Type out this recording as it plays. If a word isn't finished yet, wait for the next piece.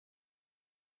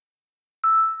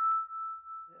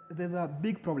there's a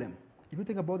big problem. If you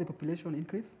think about the population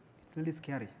increase, it's really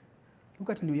scary. Look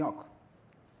at New York.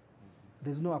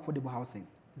 There's no affordable housing.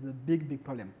 It's a big, big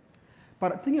problem.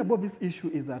 But thinking about this issue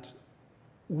is that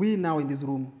we now in this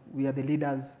room, we are the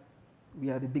leaders, we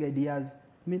are the big ideas.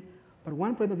 But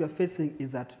one problem we are facing is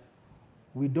that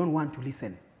we don't want to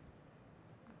listen.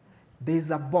 There's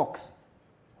a box.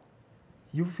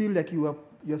 You feel like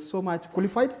you're so much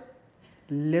qualified.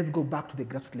 Let's go back to the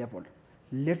grassroots level.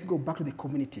 Let's go back to the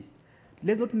community.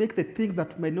 Let's not make the things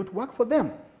that might not work for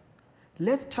them.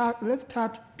 Let's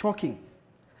start talking.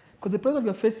 Because the problem we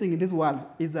are facing in this world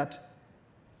is that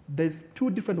there's two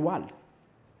different worlds.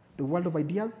 The world of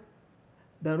ideas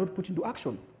that are not put into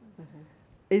action.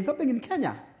 It's happening in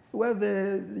Kenya, where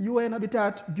the UN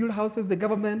Habitat build houses, the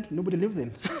government, nobody lives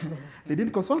in. They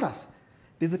didn't consult us.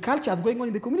 There's a culture going on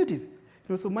in the communities.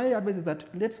 So my advice is that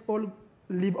let's all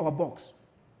leave our box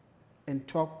and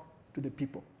talk to the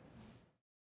people.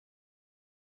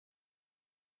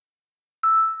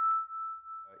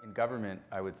 In government,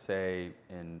 I would say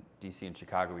in DC and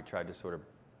Chicago, we tried to sort of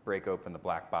break open the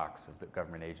black box of the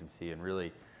government agency and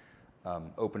really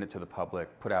open it to the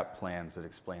public, put out plans that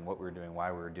explain what we were doing,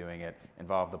 why we were doing it,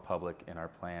 involve the public in our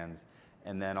plans,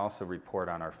 and then also report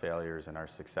on our failures and our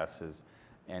successes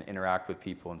and interact with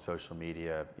people in social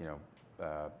media.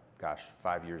 Gosh,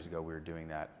 5 years ago we were doing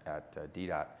that at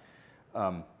DDOT.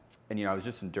 And I was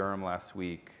just in Durham last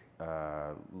week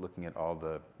looking at all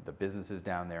the businesses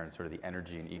down there and sort of the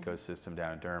energy and ecosystem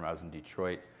down in Durham. I was in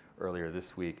Detroit earlier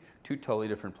this week, two totally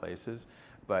different places,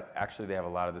 but actually they have a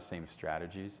lot of the same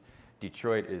strategies.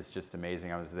 Detroit is just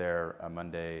amazing. I was there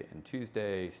Monday and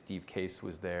Tuesday. Steve Case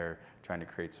was there trying to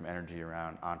create some energy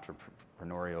around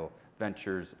entrepreneurial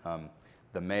ventures.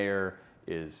 The mayor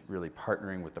is really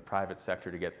partnering with the private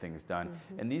sector to get things done.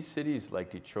 And these cities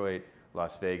like Detroit,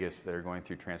 Las Vegas, that are going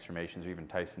through transformations, or even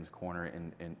Tyson's Corner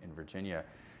in Virginia,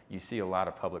 you see a lot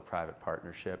of public-private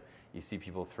partnership. You see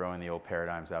people throwing the old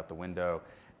paradigms out the window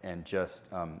and just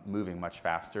moving much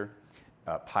faster,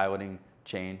 piloting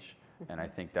change, and I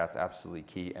think that's absolutely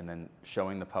key, and then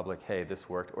showing the public, hey, this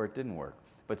worked or it didn't work,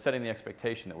 but setting the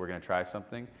expectation that we're going to try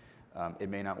something, it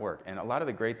may not work. And a lot of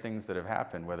the great things that have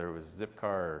happened, whether it was Zipcar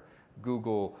or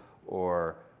Google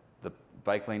or the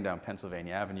bike lane down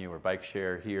Pennsylvania Avenue or bike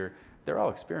share here, they're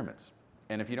all experiments.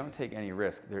 And if you don't take any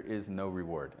risk, there is no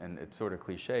reward. And it's sort of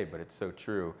cliche, but it's so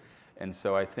true. And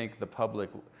so I think the public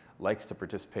likes to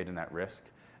participate in that risk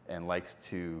and likes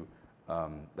to,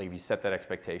 like if you set that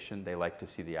expectation, they like to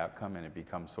see the outcome and it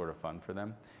becomes sort of fun for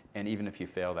them. And even if you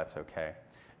fail, that's okay.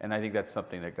 And I think that's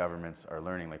something that governments are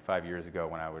learning. Like 5 years ago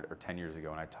or 10 years ago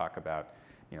when I talk about,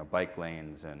 bike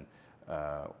lanes and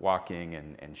walking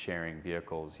and sharing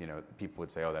vehicles, people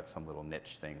would say, oh, that's some little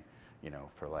niche thing,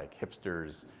 for like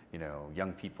hipsters,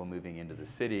 young people moving into the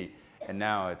city. And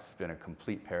now it's been a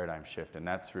complete paradigm shift, and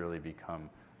that's really become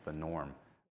the norm.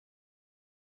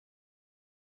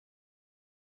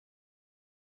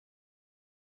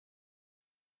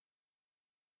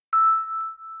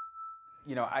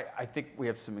 I think we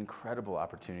have some incredible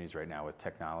opportunities right now with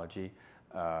technology.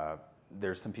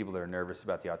 There's some people that are nervous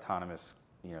about the autonomous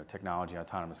technology,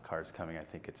 autonomous cars coming. I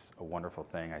think it's a wonderful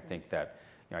thing. I think that,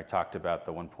 I talked about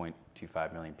the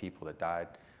 1.25 million people that died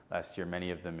last year,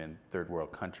 many of them in third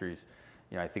world countries.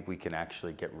 I think we can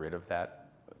actually get rid of that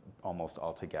almost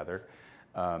altogether.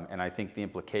 And I think the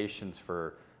implications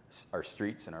for our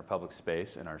streets and our public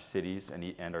space and our cities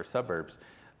and our suburbs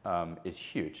is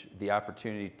huge. The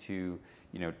opportunity to,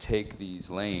 take these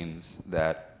lanes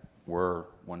that were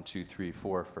 1, 2, 3,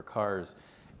 4 for cars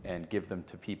and give them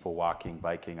to people walking,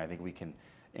 biking. I think we can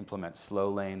implement slow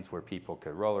lanes where people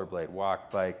could rollerblade,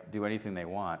 walk, bike, do anything they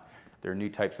want. There are new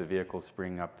types of vehicles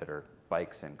springing up that are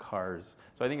bikes and cars.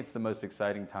 So I think it's the most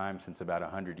exciting time since about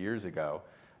 100 years ago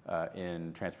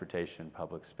in transportation,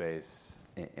 public space,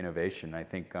 innovation. I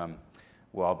think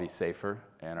we'll all be safer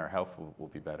and our health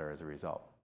will be better as a result.